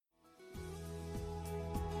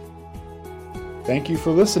Thank you for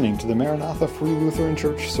listening to the Maranatha Free Lutheran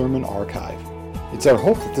Church Sermon Archive. It's our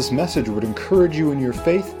hope that this message would encourage you in your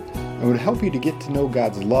faith and would help you to get to know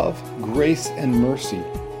God's love, grace, and mercy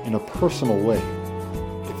in a personal way.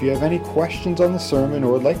 If you have any questions on the sermon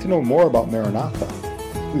or would like to know more about Maranatha,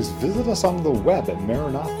 please visit us on the web at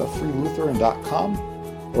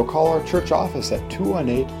maranathafreelutheran.com or call our church office at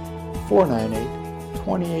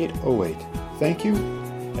 218-498-2808. Thank you,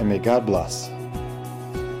 and may God bless.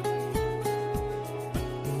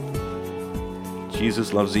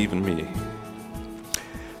 Jesus loves even me.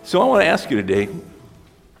 So I want to ask you today,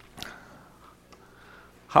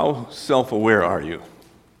 how self-aware are you?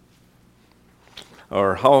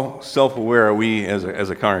 Or how self-aware are we as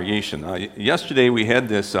a congregation? Yesterday we had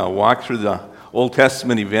this walk through the Old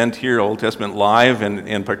Testament event here, Old Testament Live,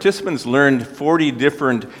 and participants learned 40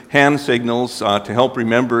 different hand signals to help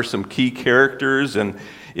remember some key characters and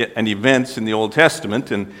events in the Old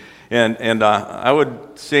Testament. And I would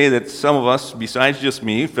say that some of us, besides just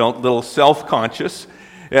me, felt a little self-conscious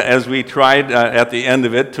as we tried at the end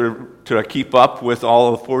of it to keep up with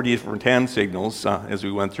all of the 40 different hand signals as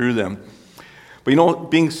we went through them. But you know,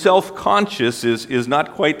 being self-conscious is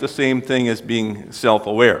not quite the same thing as being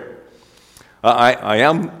self-aware. I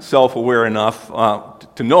am self-aware enough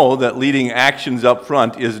to know that leading actions up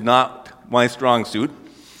front is not my strong suit.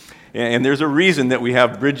 And there's a reason that we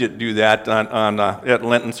have Bridget do that at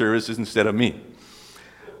Lenten services instead of me.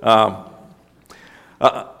 I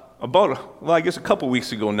guess a couple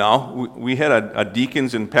weeks ago now, we had a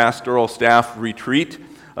deacons and pastoral staff retreat,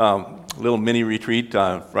 a little mini retreat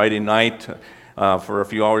Friday night for a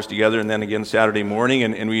few hours together, and then again Saturday morning,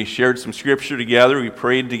 and we shared some scripture together, we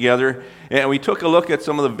prayed together, and we took a look at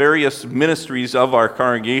some of the various ministries of our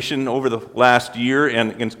congregation over the last year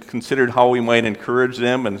and considered how we might encourage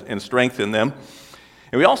them and strengthen them.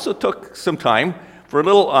 And we also took some time for a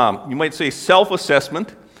little, you might say,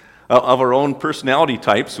 self-assessment of our own personality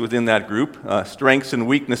types within that group, strengths and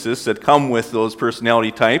weaknesses that come with those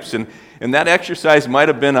personality types, and that exercise might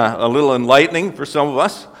have been a little enlightening for some of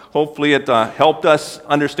us. Hopefully it helped us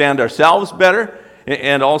understand ourselves better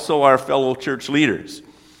and also our fellow church leaders.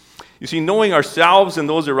 You see, knowing ourselves and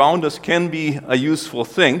those around us can be a useful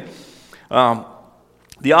thing.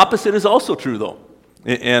 The opposite is also true, though.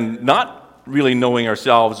 And not really knowing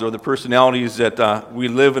ourselves or the personalities that we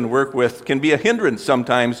live and work with can be a hindrance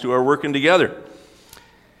sometimes to our working together.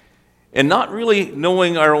 And not really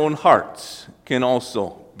knowing our own hearts can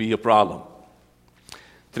also be a problem.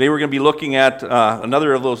 Today we're going to be looking at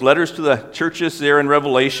another of those letters to the churches there in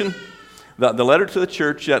Revelation, the letter to the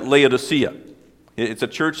church at Laodicea. It's a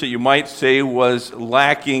church that you might say was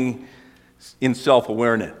lacking in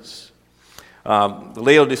self-awareness. The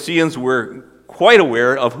Laodiceans were quite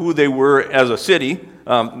aware of who they were as a city.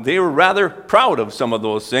 They were rather proud of some of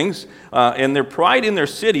those things, and their pride in their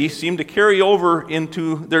city seemed to carry over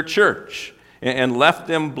into their church and left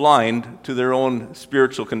them blind to their own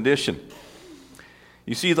spiritual condition.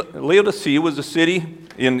 You see, Laodicea was a city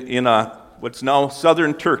in what's now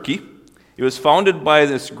southern Turkey. It was founded by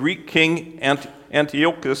this Greek king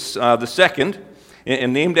Antiochus II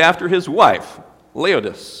and named after his wife,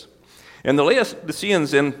 Laodice. And the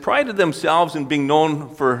Laodiceans then prided themselves in being known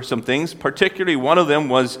for some things. Particularly, one of them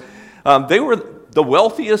was they were the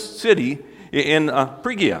wealthiest city in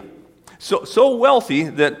Phrygia. So wealthy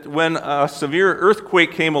that when a severe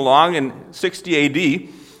earthquake came along in 60 A.D.,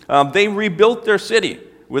 they rebuilt their city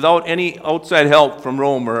without any outside help from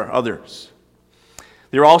Rome or others.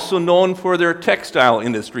 They're also known for their textile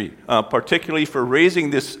industry, particularly for raising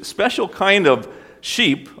this special kind of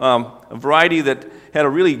sheep, a variety that had a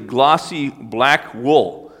really glossy black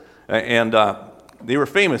wool. And they were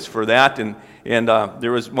famous for that, and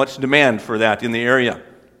there was much demand for that in the area.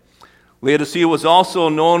 Laodicea was also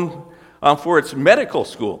known for its medical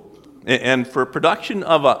school and for production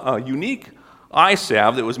of a unique eye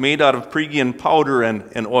salve that was made out of Phrygian powder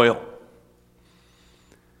and oil.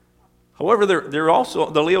 However,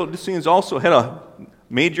 the Laodiceans also had a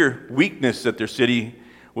major weakness that their city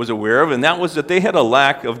was aware of, and that was that they had a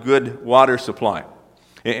lack of good water supply.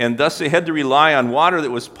 And thus they had to rely on water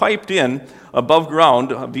that was piped in above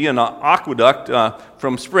ground via an aqueduct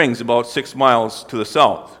from springs about 6 miles to the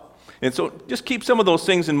south. And so just keep some of those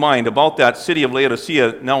things in mind about that city of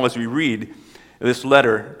Laodicea now as we read this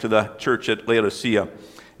letter to the church at Laodicea.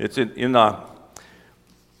 It's in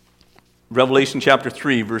Revelation chapter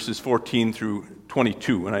 3, verses 14 through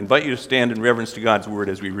 22. And I invite you to stand in reverence to God's word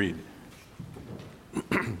as we read.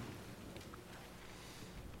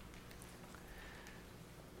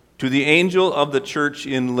 To the angel of the church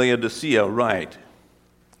in Laodicea write,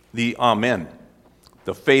 the Amen,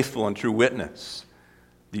 the faithful and true witness,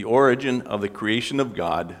 the origin of the creation of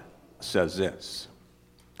God, says this: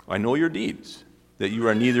 I know your deeds, that you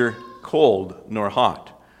are neither cold nor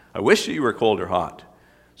hot. I wish that you were cold or hot.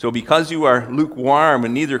 So because you are lukewarm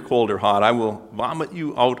and neither cold or hot, I will vomit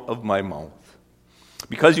you out of my mouth.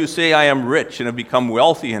 Because you say, I am rich and have become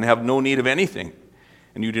wealthy and have no need of anything,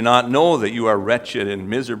 and you do not know that you are wretched and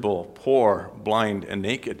miserable, poor, blind, and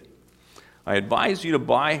naked, I advise you to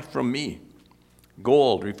buy from me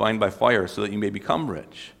gold refined by fire so that you may become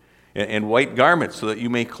rich, and white garments so that you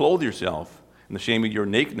may clothe yourself, and the shame of your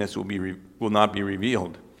nakedness will not be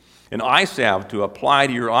revealed, and eye salve to apply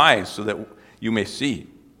to your eyes so that you may see.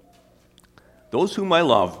 Those whom I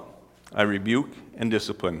love, I rebuke and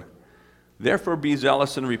discipline. Therefore be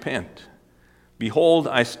zealous and repent. Behold,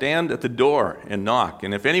 I stand at the door and knock,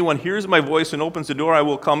 and if anyone hears my voice and opens the door, I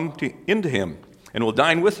will come into him, and will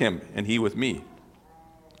dine with him, and he with me.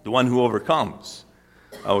 The one who overcomes,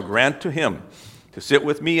 I will grant to him to sit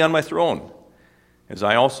with me on my throne, as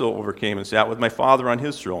I also overcame and sat with my Father on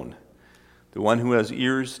his throne. The one who has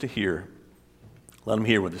ears to hear, let him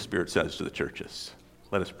hear what the Spirit says to the churches.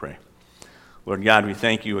 Let us pray. Lord God, we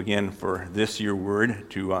thank you again for this, your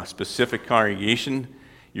word, to a specific congregation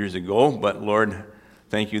years ago. But Lord,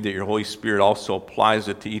 thank you that your Holy Spirit also applies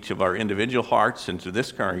it to each of our individual hearts and to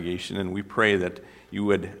this congregation. And we pray that you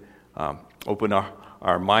would open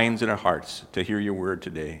our minds and our hearts to hear your word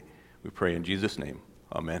today. We pray in Jesus' name.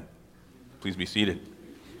 Amen. Please be seated.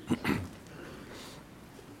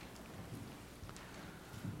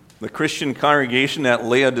 The Christian congregation at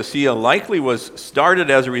Laodicea likely was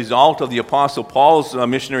started as a result of the Apostle Paul's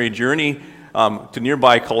missionary journey to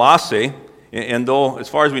nearby Colossae. And though, as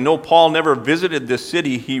far as we know, Paul never visited this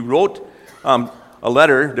city, he wrote a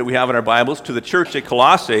letter that we have in our Bibles to the church at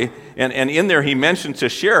Colossae, and in there he mentions to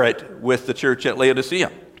share it with the church at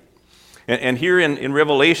Laodicea. And here in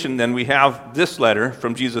Revelation, then, we have this letter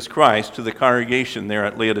from Jesus Christ to the congregation there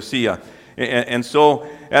at Laodicea. And so,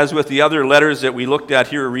 as with the other letters that we looked at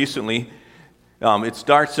here recently, it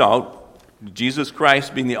starts out, Jesus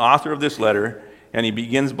Christ being the author of this letter, and he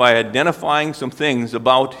begins by identifying some things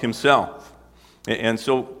about himself. And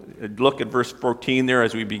so, look at verse 14 there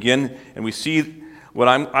as we begin, and we see what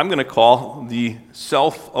I'm going to call the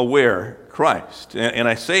self-aware Christ. And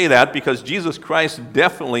I say that because Jesus Christ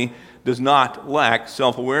definitely does not lack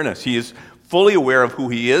self-awareness. He is fully aware of who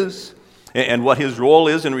he is, and what his role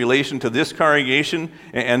is in relation to this congregation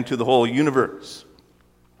and to the whole universe.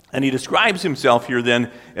 And he describes himself here then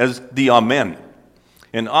as the Amen.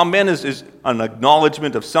 And Amen is an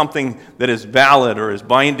acknowledgement of something that is valid or is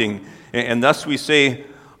binding. And thus we say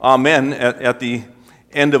Amen at the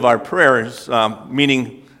end of our prayers,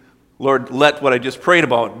 meaning, Lord, let what I just prayed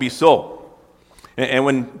about be so. And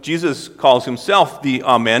when Jesus calls himself the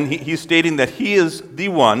Amen, he's stating that he is the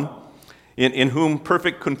one in whom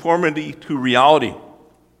perfect conformity to reality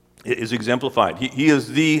is exemplified. He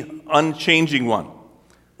is the unchanging one.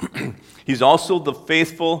 He's also the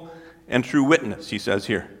faithful and true witness, he says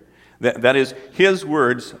here. That is, his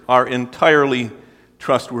words are entirely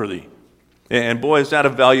trustworthy. And boy, is that a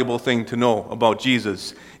valuable thing to know about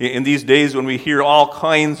Jesus. In these days when we hear all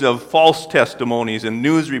kinds of false testimonies and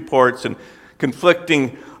news reports and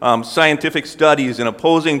conflicting scientific studies and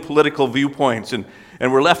opposing political viewpoints,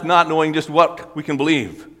 and we're left not knowing just what we can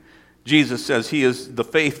believe, Jesus says he is the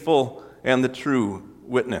faithful and the true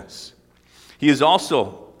witness. He is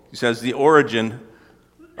also, he says, the origin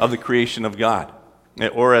of the creation of God.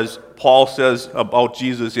 Or as Paul says about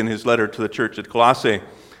Jesus in his letter to the church at Colossae,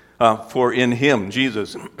 for in him,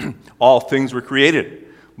 Jesus, all things were created,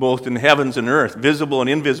 both in heavens and earth, visible and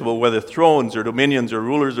invisible, whether thrones or dominions or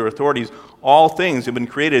rulers or authorities. All things have been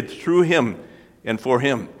created through him and for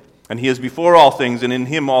him. And he is before all things, and in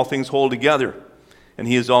him all things hold together. And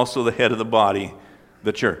he is also the head of the body,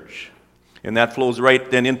 the church. And that flows right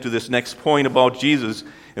then into this next point about Jesus,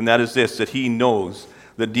 and that is this, that he knows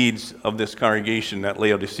the deeds of this congregation at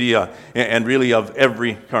Laodicea, and really of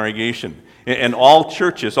every congregation. And all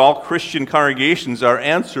churches, all Christian congregations are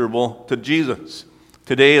answerable to Jesus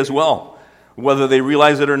today as well, whether they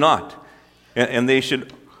realize it or not. And they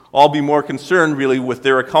should all be more concerned really with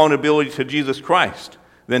their accountability to Jesus Christ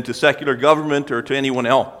than to secular government or to anyone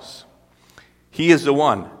else. He is the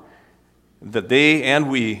one that they and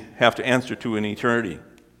we have to answer to in eternity.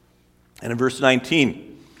 And in verse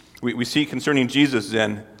 19, we see concerning Jesus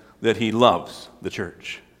then that he loves the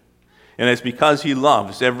church. And it's because he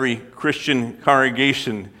loves every Christian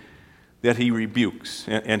congregation that he rebukes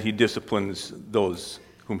and he disciplines those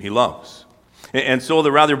whom he loves. And so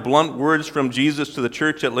the rather blunt words from Jesus to the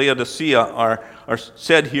church at Laodicea are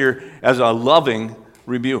said here as a loving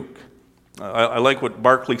rebuke. I like what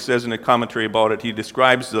Barclay says in a commentary about it. He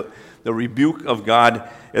describes the rebuke of God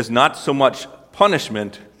as not so much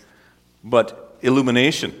punishment, but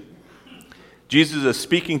illumination. Jesus is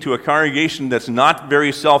speaking to a congregation that's not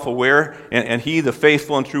very self-aware, and he, the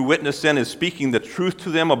faithful and true witness, then is speaking the truth to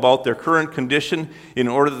them about their current condition in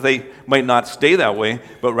order that they might not stay that way,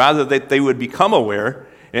 but rather that they would become aware,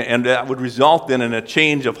 and that would result then in a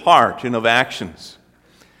change of heart and of actions.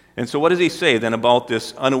 And so what does he say then about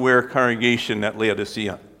this unaware congregation at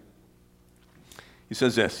Laodicea? He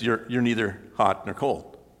says this, you're neither hot nor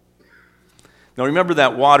cold. Now remember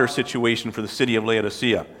that water situation for the city of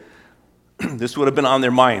Laodicea. This would have been on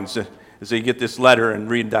their minds as they get this letter and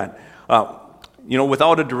read that.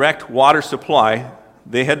 Without a direct water supply,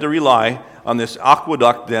 they had to rely on this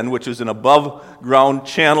aqueduct then, which is an above-ground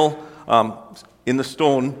channel in the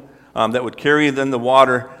stone that would carry then the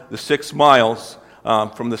water the 6 miles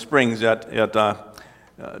from the springs at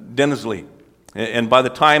Densley. And by the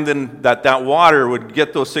time then that water would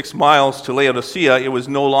get those 6 miles to Laodicea, it was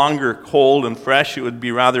no longer cold and fresh. It would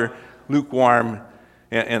be rather lukewarm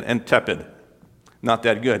and tepid. Not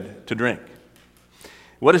that good to drink.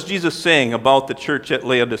 What is Jesus saying about the church at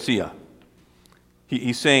Laodicea?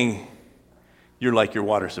 He's saying, you're like your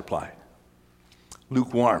water supply.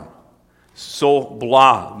 Lukewarm. So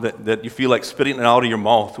blah that you feel like spitting it out of your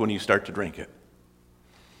mouth when you start to drink it.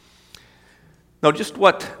 Now, just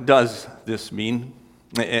what does this mean?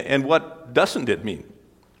 And what doesn't it mean?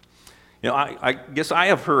 I guess I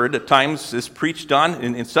have heard at times this preached on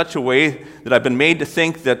in such a way that I've been made to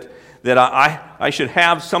think that I should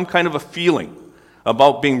have some kind of a feeling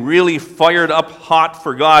about being really fired up hot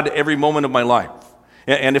for God every moment of my life.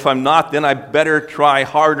 And if I'm not, then I better try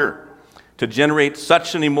harder to generate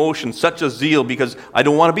such an emotion, such a zeal, because I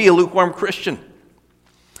don't want to be a lukewarm Christian.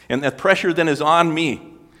 And that pressure then is on me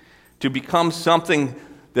to become something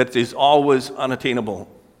that is always unattainable.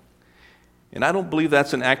 And I don't believe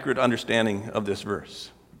that's an accurate understanding of this verse.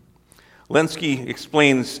 Lenski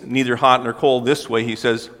explains neither hot nor cold this way. He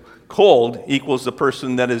says, cold equals the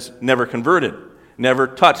person that is never converted, never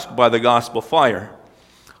touched by the gospel fire.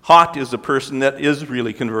 Hot is the person that is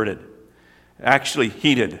really converted, actually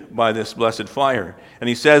heated by this blessed fire. And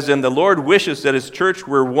he says, and the Lord wishes that his church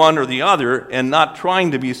were one or the other and not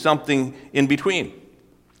trying to be something in between.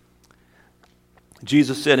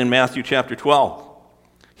 Jesus said in Matthew chapter 12,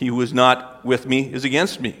 he who is not with me is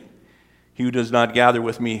against me. He who does not gather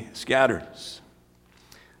with me scatters.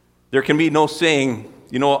 There can be no saying,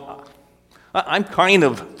 I'm kind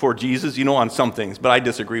of for Jesus, on some things, but I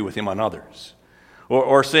disagree with him on others.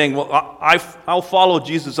 Or saying, well, I'll follow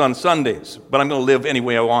Jesus on Sundays, but I'm going to live any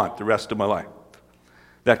way I want the rest of my life.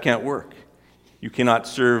 That can't work. You cannot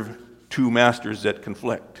serve two masters that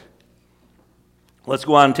conflict. Let's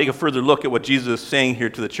go on and take a further look at what Jesus is saying here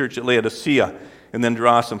to the church at Laodicea, and then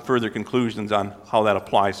draw some further conclusions on how that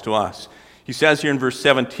applies to us. He says here in verse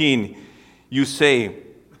 17, you say,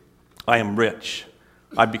 I am rich,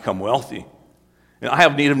 I've become wealthy, and I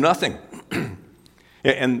have need of nothing.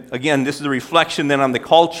 And again, this is a reflection then on the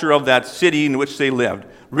culture of that city in which they lived.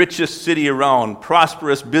 Richest city around,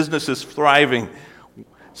 prosperous businesses thriving,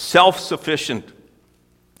 self-sufficient,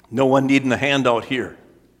 no one needing a handout here.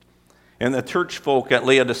 And the church folk at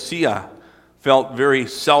Laodicea felt very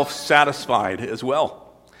self-satisfied as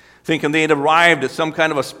well, thinking they had arrived at some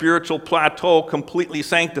kind of a spiritual plateau, completely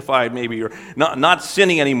sanctified maybe, or not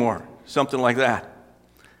sinning anymore, something like that.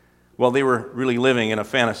 Well, they were really living in a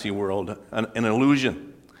fantasy world, an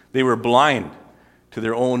illusion. They were blind to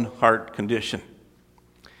their own heart condition.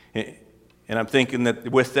 And I'm thinking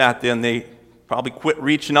that with that, then they probably quit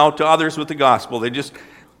reaching out to others with the gospel. They just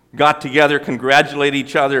got together, congratulate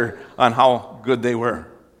each other on how good they were.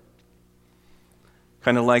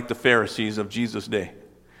 Kind of like the Pharisees of Jesus' day,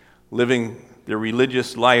 living their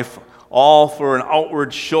religious life all for an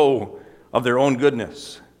outward show of their own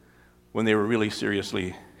goodness when they were really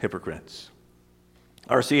seriously hypocrites.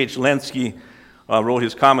 R.C.H. Lenski wrote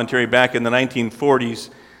his commentary back in the 1940s,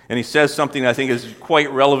 and he says something I think is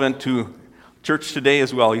quite relevant to church today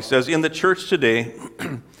as well. He says, in the church today,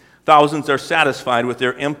 thousands are satisfied with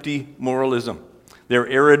their empty moralism, their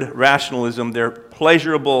arid rationalism, their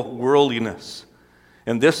pleasurable worldliness.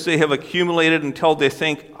 And this they have accumulated until they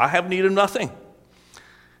think, I have need of nothing.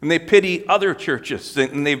 And they pity other churches,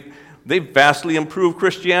 and they've vastly improved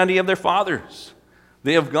Christianity of their fathers.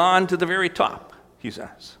 They have gone to the very top, he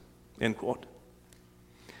says, end quote.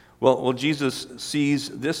 Well, Jesus sees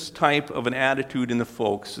this type of an attitude in the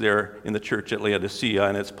folks there in the church at Laodicea,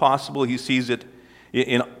 and it's possible he sees it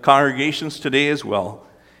in congregations today as well.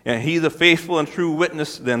 And he, the faithful and true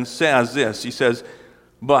witness, then says this. He says,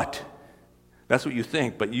 but, that's what you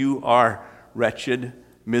think, but you are wretched,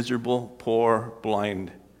 miserable, poor,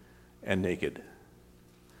 blind, and naked.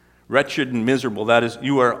 Wretched and miserable, that is,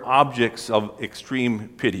 you are objects of extreme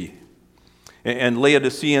pity. And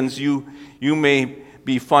Laodiceans, you may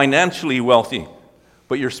be financially wealthy,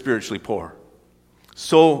 but you're spiritually poor.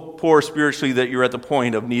 So poor spiritually that you're at the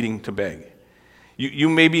point of needing to beg. You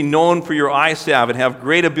may be known for your eye salve and have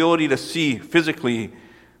great ability to see physically,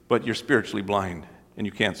 but you're spiritually blind and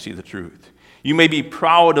you can't see the truth. You may be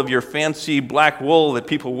proud of your fancy black wool that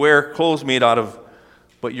people wear clothes made out of,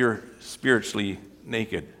 but you're spiritually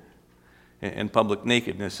naked. And public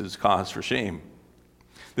nakedness is cause for shame.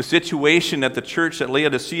 The situation at the church at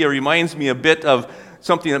Laodicea reminds me a bit of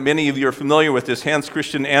something that many of you are familiar with, this Hans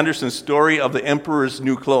Christian Andersen story of the emperor's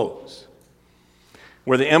new clothes,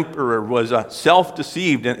 where the emperor was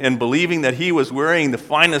self-deceived and believing that he was wearing the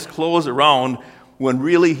finest clothes around when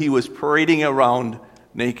really he was parading around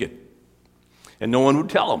naked. And no one would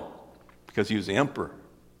tell him because he was the emperor.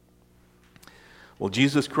 Well,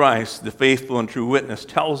 Jesus Christ, the faithful and true witness,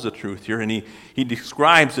 tells the truth here, and he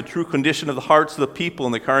describes the true condition of the hearts of the people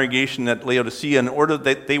in the congregation at Laodicea in order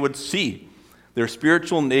that they would see their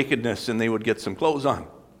spiritual nakedness and they would get some clothes on.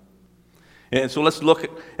 And so let's look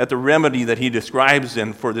at the remedy that he describes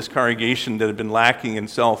then for this congregation that had been lacking in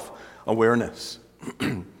self-awareness.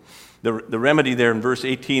 The remedy there in verse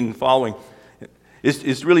 18 and following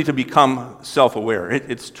is really to become self-aware.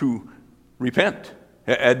 It's to repent,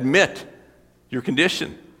 admit your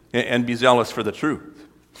condition, and be zealous for the truth.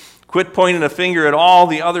 Quit pointing a finger at all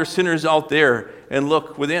the other sinners out there and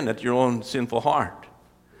look within at your own sinful heart.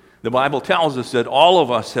 The Bible tells us that all of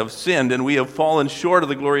us have sinned and we have fallen short of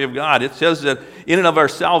the glory of God. It says that in and of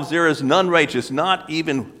ourselves there is none righteous, not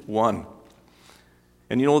even one.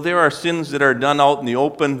 And there are sins that are done out in the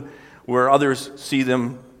open where others see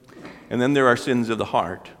them, and then there are sins of the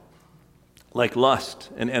heart, like lust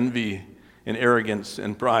and envy and arrogance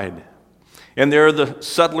and pride. And there are the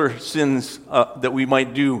subtler sins that we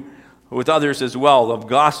might do with others as well, of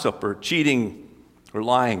gossip or cheating or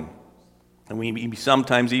lying. And we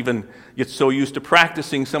sometimes even get so used to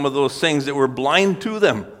practicing some of those things that we're blind to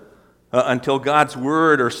them until God's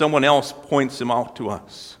word or someone else points them out to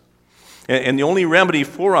us. And the only remedy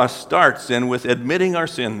for us starts then with admitting our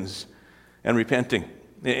sins and repenting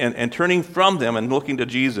and turning from them and looking to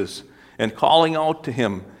Jesus and calling out to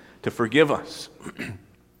him to forgive us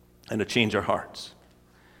and to change our hearts.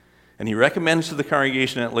 And he recommends to the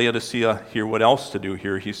congregation at Laodicea here what else to do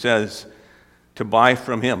here. He says to buy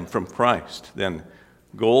from him, from Christ, then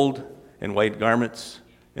gold and white garments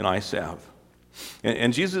and eye salve.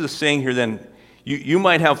 And Jesus is saying here then, you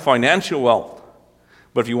might have financial wealth,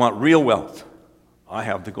 but if you want real wealth, I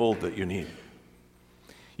have the gold that you need.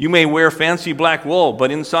 You may wear fancy black wool, but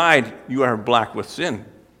inside you are black with sin.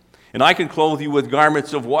 And I can clothe you with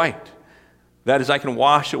garments of white. That is, I can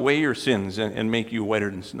wash away your sins and make you whiter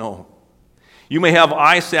than snow. You may have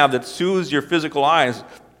eye salve that soothes your physical eyes,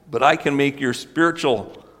 but I can make your spiritually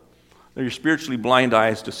blind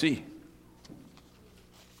eyes to see.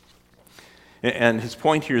 And his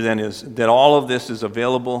point here then is that all of this is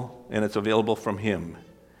available, and it's available from him,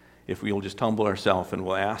 if we will just humble ourselves and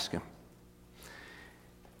we'll ask him.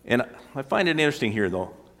 And I find it interesting here,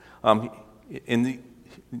 though. In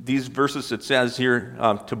these verses it says here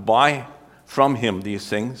to buy from him these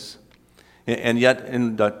things. And yet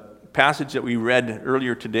in the passage that we read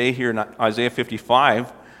earlier today here in Isaiah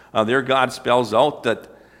 55, there God spells out that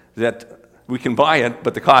we can buy it,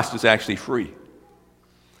 but the cost is actually free.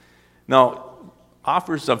 Now,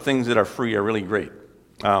 offers of things that are free are really great.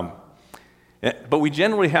 But we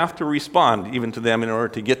generally have to respond even to them in order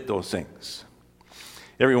to get those things.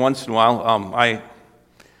 Every once in a while, I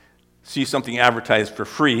see something advertised for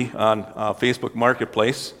free on Facebook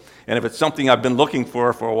Marketplace, and if it's something I've been looking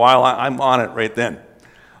for a while, I'm on it right then.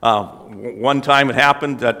 One time it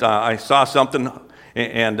happened that I saw something,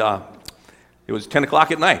 and it was 10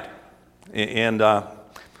 o'clock at night, and I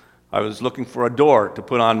was looking for a door to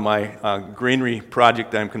put on my greenery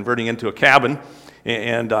project that I'm converting into a cabin,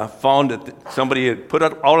 and found that somebody had put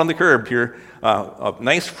it out on the curb here, a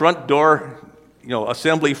nice front door,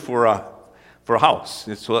 assembly for a house.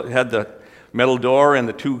 So it had the metal door and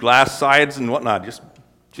the two glass sides and whatnot,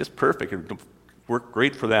 just perfect. It worked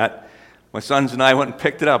great for that. My sons and I went and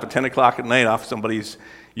picked it up at 10 o'clock at night off somebody's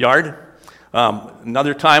yard.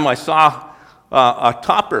 Another time I saw a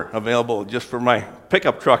topper available just for my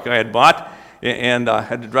pickup truck I had bought, and I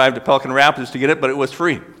had to drive to Pelican Rapids to get it, but it was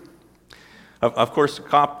free. Of course,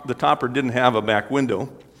 the topper didn't have a back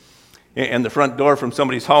window, and the front door from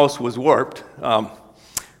somebody's house was warped.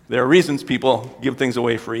 There are reasons people give things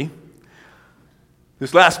away free.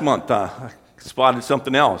 This last month, spotted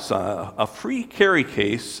something else, a free carry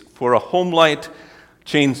case for a Homelight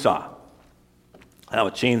chainsaw. I have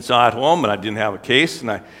a chainsaw at home, and I didn't have a case,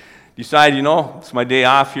 and I decided, it's my day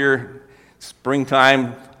off here,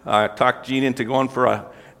 springtime. I talked Gene into going for a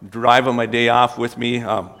drive on my day off with me.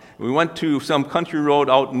 We went to some country road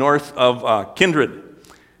out north of Kindred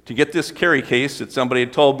to get this carry case that somebody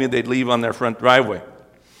had told me they'd leave on their front driveway.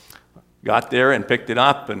 Got there and picked it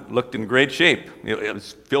up and looked in great shape. It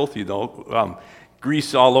was filthy though,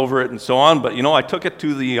 grease all over it and so on. But I took it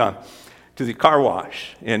to the car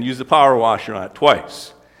wash and used the power washer on it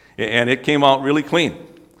twice, and it came out really clean.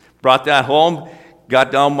 Brought that home,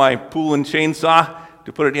 got down my pool and chainsaw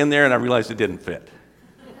to put it in there, and I realized it didn't fit.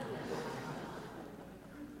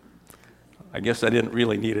 I guess I didn't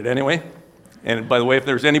really need it anyway. And by the way, if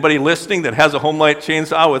there's anybody listening that has a Homelight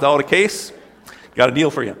chainsaw without a case, got a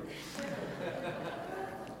deal for you.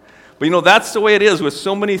 But that's the way it is with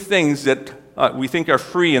so many things that we think are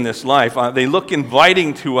free in this life. They look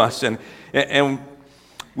inviting to us, and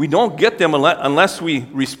we don't get them unless we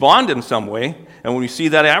respond in some way. And when we see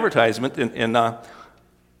that advertisement, and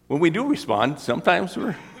when we do respond, sometimes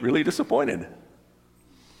we're really disappointed.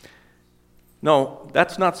 No,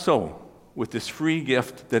 that's not so with this free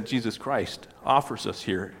gift that Jesus Christ offers us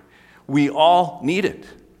here. We all need it.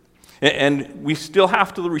 And we still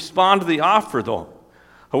have to respond to the offer, though.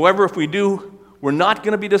 However, if we do, we're not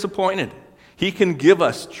going to be disappointed. He can give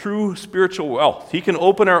us true spiritual wealth. He can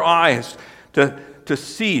open our eyes to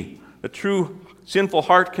see the true sinful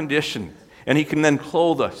heart condition, and He can then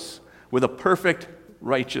clothe us with a perfect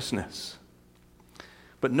righteousness.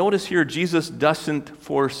 But notice here, Jesus doesn't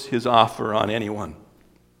force His offer on anyone.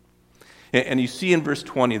 And you see in verse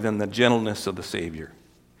 20 then the gentleness of the Savior.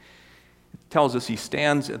 It tells us He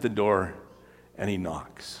stands at the door and He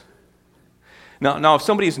knocks. Now, if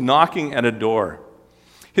somebody's knocking at a door,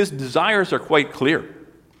 his desires are quite clear.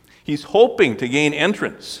 He's hoping to gain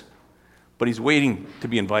entrance, but he's waiting to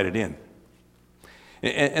be invited in.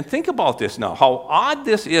 And think about this now, how odd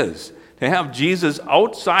this is to have Jesus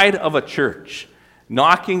outside of a church,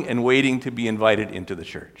 knocking and waiting to be invited into the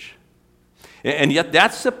church. And yet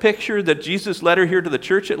that's the picture that Jesus' letter here to the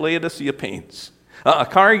church at Laodicea paints. A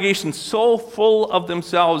congregation so full of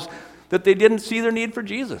themselves that they didn't see their need for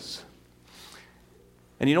Jesus.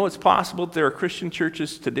 And it's possible that there are Christian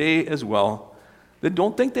churches today as well that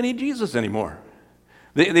don't think they need Jesus anymore.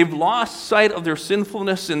 They've lost sight of their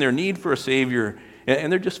sinfulness and their need for a Savior,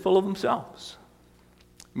 and they're just full of themselves.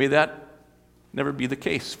 May that never be the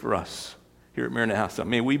case for us here at Maranatha.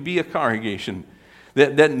 May we be a congregation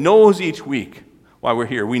that knows each week why we're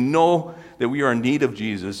here. We know that we are in need of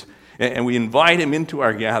Jesus, and we invite Him into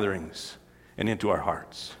our gatherings and into our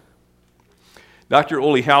hearts. Dr.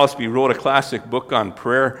 Ole Hallesby wrote a classic book on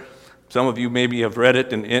prayer. Some of you maybe have read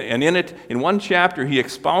it, and in it, in one chapter, he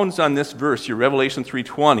expounds on this verse, here, Revelation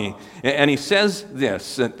 3:20, and he says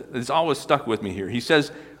this, and it's always stuck with me here. He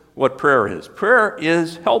says what prayer is. Prayer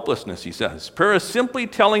is helplessness, he says. Prayer is simply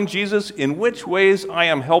telling Jesus in which ways I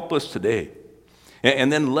am helpless today,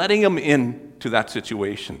 and then letting Him into that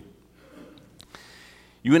situation.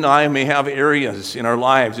 You and I may have areas in our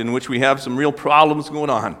lives in which we have some real problems going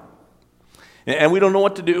on, and we don't know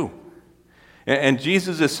what to do. And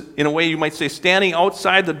Jesus is, in a way you might say, standing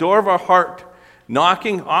outside the door of our heart,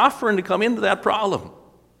 knocking, offering to come into that problem.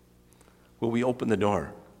 Will we open the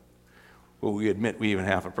door? Will we admit we even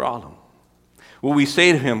have a problem? Will we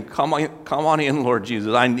say to Him, come on in, Lord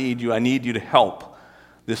Jesus, I need you to help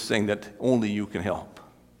this thing that only you can help.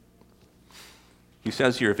 He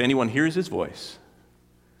says here, if anyone hears His voice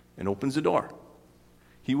and opens the door,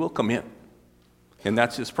 He will come in. And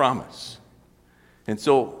that's His promise. And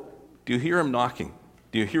so, do you hear Him knocking?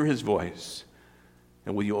 Do you hear His voice?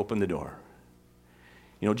 And will you open the door?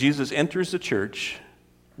 Jesus enters the church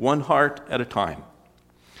one heart at a time.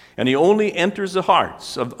 And He only enters the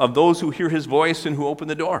hearts of those who hear His voice and who open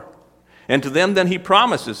the door. And to them, then He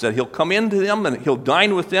promises that He'll come into them and He'll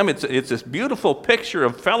dine with them. It's this beautiful picture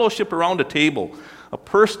of fellowship around a table, a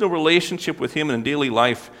personal relationship with Him in daily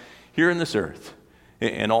life here in this earth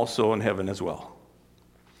and also in heaven as well.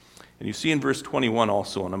 And you see in verse 21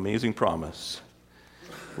 also an amazing promise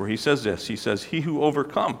where He says this. He says, He who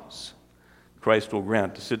overcomes, Christ will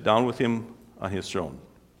grant to sit down with Him on His throne.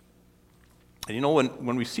 And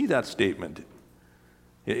when we see that statement,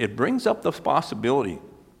 it brings up the possibility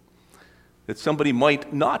that somebody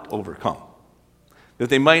might not overcome, that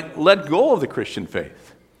they might let go of the Christian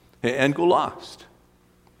faith and go lost.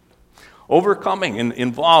 Overcoming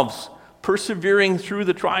involves persevering through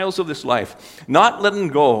the trials of this life, not letting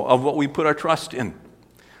go of what we put our trust in,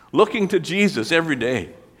 looking to Jesus every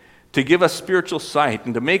day, to give us spiritual sight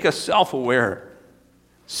and to make us self-aware,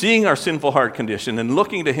 seeing our sinful heart condition and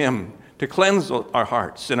looking to Him to cleanse our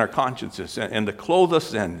hearts and our consciences and to clothe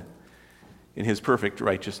us then in His perfect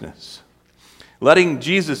righteousness. Letting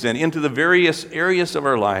Jesus in into the various areas of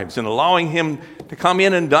our lives and allowing Him to come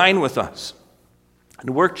in and dine with us and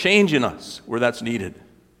to work change in us where that's needed.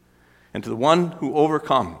 And to the one who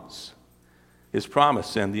overcomes, His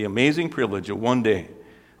promise and the amazing privilege of one day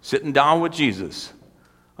sitting down with Jesus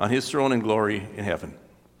on His throne in glory in heaven.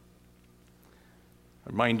 I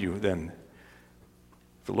remind you then,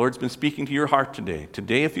 if the Lord's been speaking to your heart today,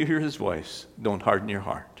 if you hear His voice, don't harden your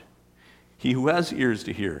heart. He who has ears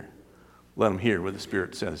to hear, let him hear what the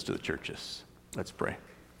Spirit says to the churches. Let's pray.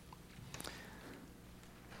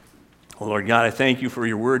 Oh, Lord God, I thank You for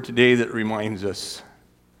Your word today that reminds us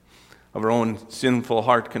of our own sinful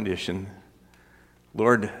heart condition.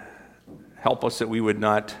 Lord, help us that we would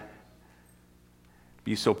not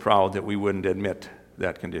be so proud that we wouldn't admit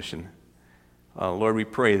that condition. Lord, we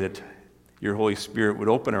pray that Your Holy Spirit would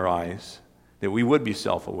open our eyes, that we would be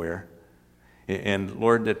self-aware, and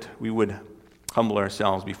Lord, that we would humble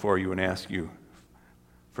ourselves before You and ask You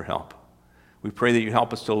for help. We pray that You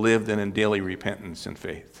help us to live then in daily repentance and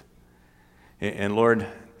faith. And Lord,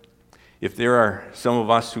 if there are some of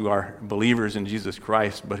us who are believers in Jesus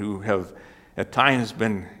Christ, but who have at times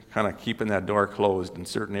been kind of keeping that door closed in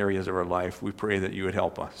certain areas of our life, we pray that You would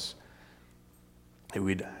help us, that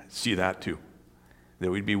we'd see that too,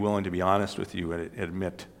 that we'd be willing to be honest with You and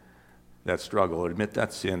admit that struggle, admit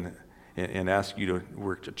that sin, and ask You to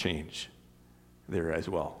work to change there as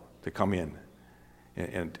well, to come in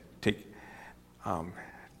and take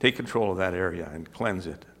control of that area and cleanse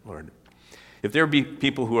it, Lord. If there be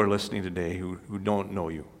people who are listening today who don't know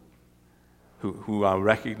You, who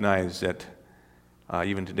recognize that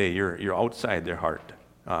even today you're outside their heart,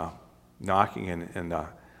 knocking and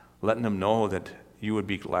letting them know that You would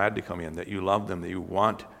be glad to come in, that You love them, that You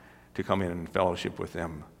want to come in and fellowship with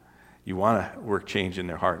them. You want to work change in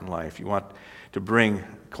their heart and life. You want to bring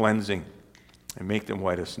cleansing and make them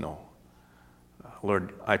white as snow.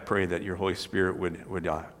 Lord, I pray that Your Holy Spirit would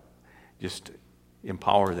just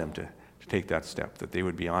empower them to take that step, that they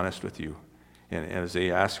would be honest with You. And as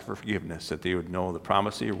they ask for forgiveness, that they would know the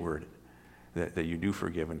promise of Your word, that You do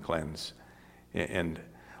forgive and cleanse. And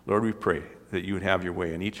Lord, we pray that You would have Your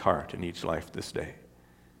way in each heart and each life this day.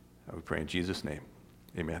 We pray in Jesus' name.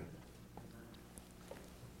 Amen.